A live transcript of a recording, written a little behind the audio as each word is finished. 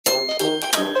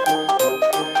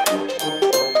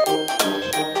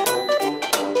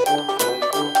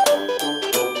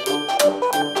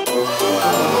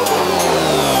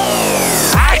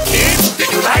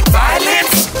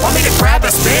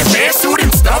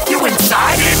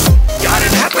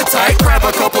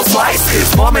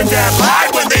and dad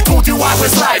lied when they told you I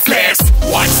was lifeless.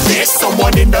 What's this?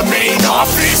 Someone in the main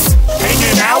office,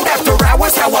 hanging out after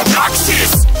hours, how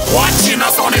obnoxious. Watching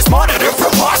us on his monitor,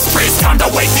 preposterous. Time to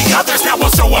wake the others, now we'll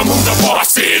show him who the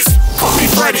boss is. Call me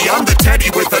Freddy, I'm the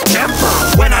teddy with a temper.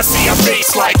 When I see a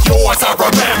face like yours, I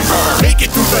remember. Make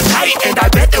it through the night and I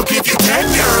bet they'll give you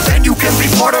tenure. Then you can be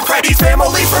part of Freddy's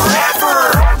family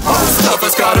forever. Most of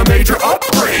us got a major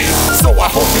upgrade, so I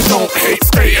hope you don't hate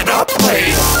staying up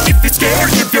late. If you're scared,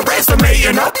 give your resume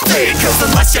an update, cause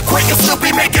unless you quit, you'll still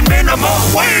be making minimum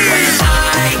wage. When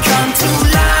I come to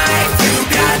life, you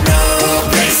got no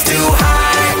place to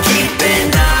hide. Keep an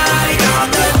eye on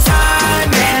the time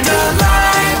and a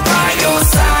light by your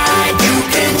side. You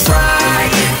can try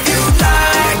if you'd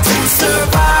like to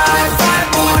survive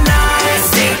 5 more nights.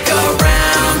 Stick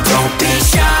around, don't be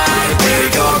shy. We're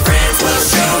your friends, we'll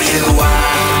show you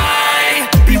why.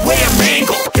 Beware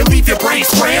Mangle, he'll leave your brain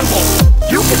scrambled.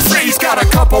 You can say he's got a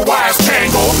couple wires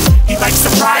tangled. He likes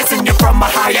surprising you from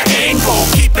a higher angle.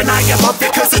 Keep an eye above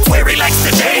it, cause it's where he likes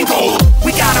to dangle.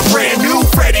 We got a brand new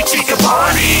Freddy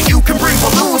Chicabani. You can bring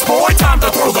balloons, boy, time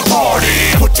to throw the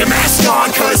party. Put your mask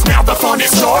on, cause now the fun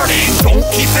is starting. Don't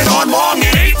keep it on long,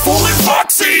 it ain't fooling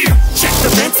Foxy. Check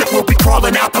the vents that we'll be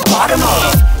crawling out the bottom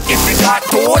of. If you got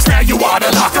doors, now you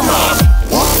oughta lock them up.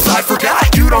 Whoops, I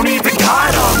forgot, you don't even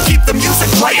got them. Keep the music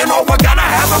playing or we're gonna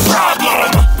have a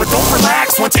problem. But don't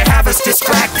relax once you have us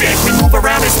distracted. We move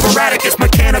around as sporadic as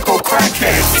mechanical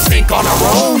crackheads. We think on our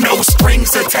own, no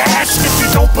strings attached. If you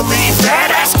don't believe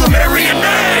that, ask the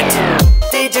marionette.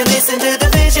 Did you listen to the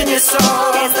vision you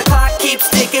saw? As the clock keeps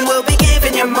ticking, we'll be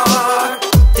giving you more.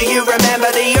 Do you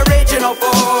remember the original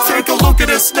four? Take a look at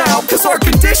us now, cause our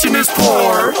condition is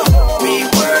poor. We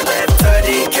were left to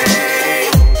decay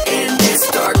in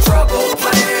this dark, troubled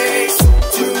place.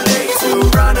 Too late to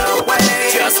run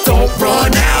away. Just don't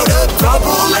run out of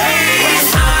bubble lace.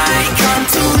 When I come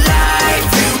to life,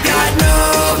 you got no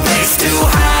place to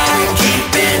hide.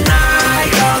 Keep an eye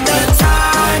on the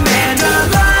time and a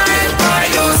light by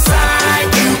your side.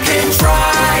 You can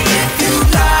try if you'd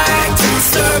like to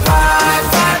survive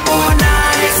 5 more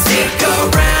nights. Stick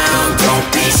around, don't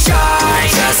be shy.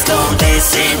 Just don't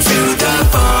listen to the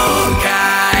phone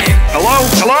guy. Hello?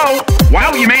 Hello?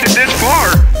 Wow, you made it this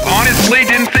far. Honestly,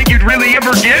 didn't think you'd really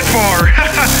ever get far.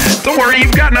 Don't worry,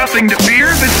 you've got nothing to fear.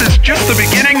 This is just the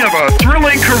beginning of a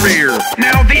thrilling career.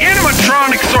 Now, the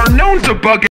animatronics are known to bug